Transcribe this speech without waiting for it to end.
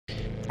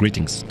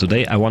Greetings.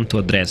 Today I want to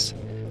address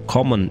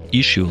common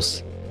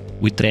issues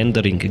with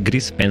rendering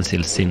grease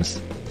pencil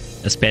scenes,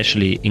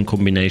 especially in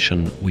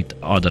combination with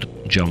other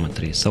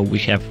geometry. So we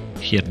have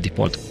here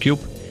default cube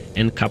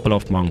and couple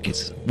of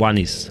monkeys. One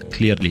is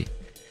clearly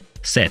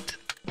set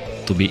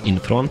to be in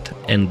front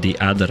and the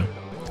other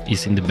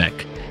is in the back.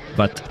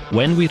 But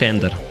when we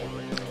render,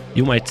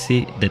 you might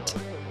see that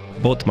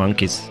both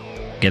monkeys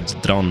gets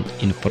drawn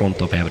in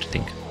front of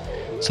everything.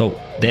 So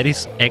there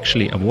is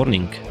actually a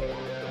warning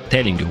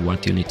telling you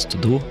what you need to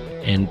do,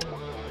 and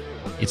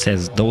it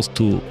says those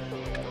two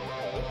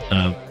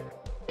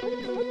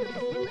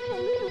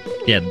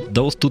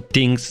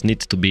things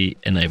need to be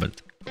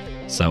enabled.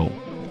 So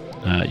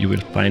you will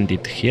find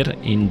it here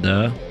in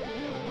the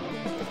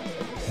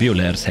view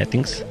layer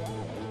settings,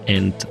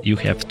 and you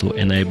have to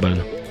enable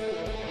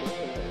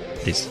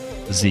this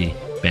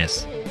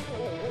Zpass.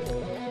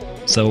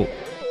 So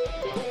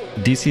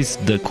this is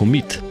the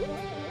commit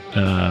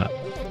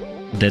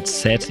that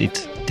sets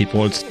it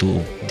defaults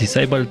to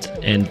disabled,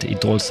 and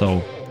it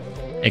also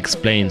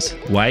explains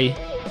why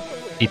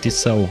it is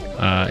so.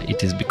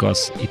 It is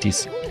because it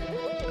is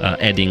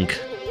adding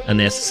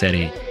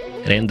unnecessary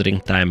rendering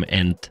time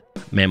and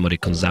memory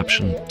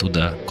consumption to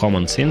the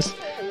common scenes.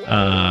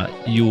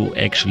 You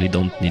actually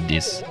don't need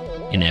this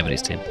in every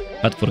scene,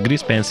 but for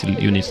grease pencil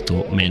you need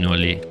to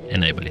manually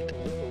enable it.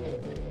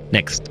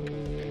 Next,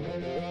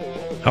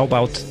 how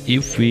about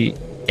if we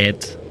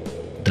add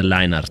the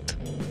Lineart?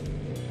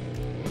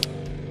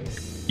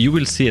 You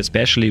will see,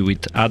 especially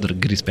with other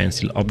grease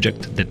pencil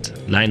objects, that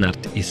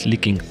Lineart is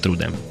leaking through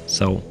them.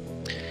 So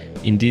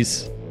in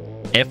this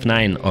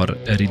F9 or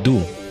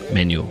redo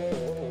menu,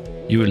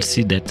 you will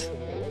see that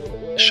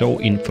show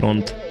in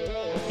front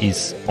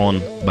is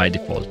on by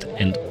default,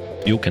 and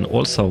you can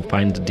also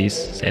find these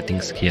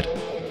settings here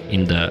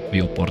in the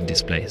viewport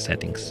display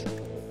settings.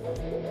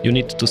 You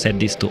need to set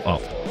this to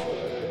off.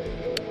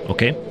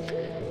 Okay,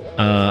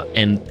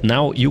 and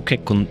now you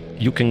can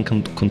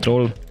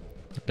control.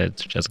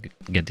 Let's just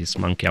get this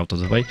monkey out of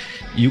the way.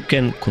 You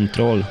can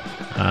control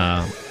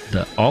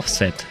the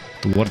offset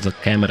towards the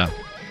camera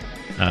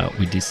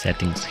with these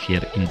settings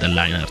here in the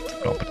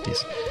Lineart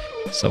properties.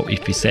 So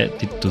if we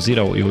set it to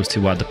 0, you will see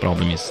what the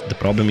problem is. The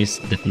problem is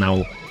that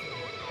now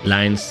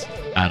lines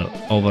are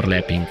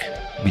overlapping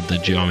with the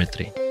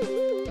geometry.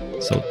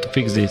 So to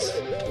fix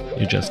this,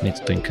 you just need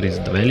to increase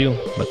the value,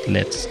 but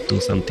let's do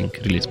something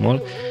really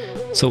small.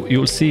 So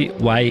you'll see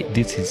why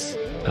this is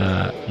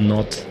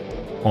not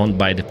on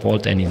by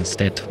default, and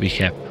instead we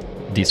have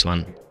this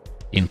one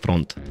in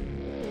front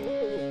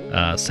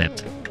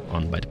set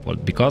on by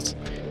default. Because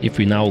if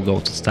we now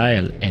go to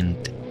style and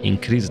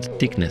increase the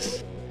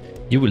thickness,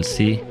 you will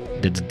see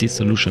that this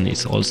solution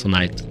is also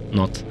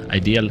not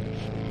ideal,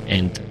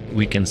 and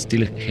we can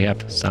still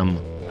have some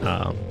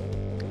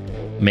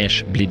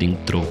mesh bleeding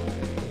through.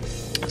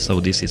 So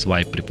this is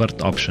why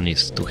preferred option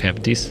is to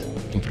have this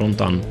in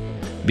front on,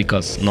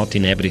 because not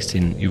in every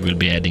scene you will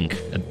be adding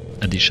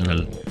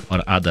additional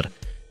or other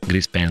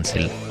grease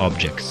pencil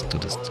objects to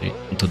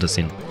the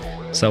scene.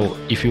 So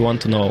if you want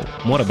to know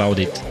more about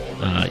it,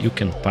 you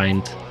can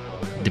find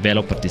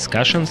developer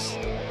discussions,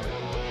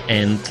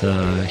 and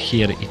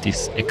here it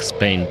is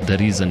explained the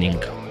reasoning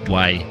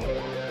why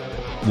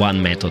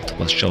one method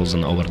was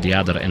chosen over the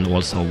other, and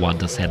also what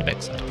the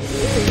setbacks are.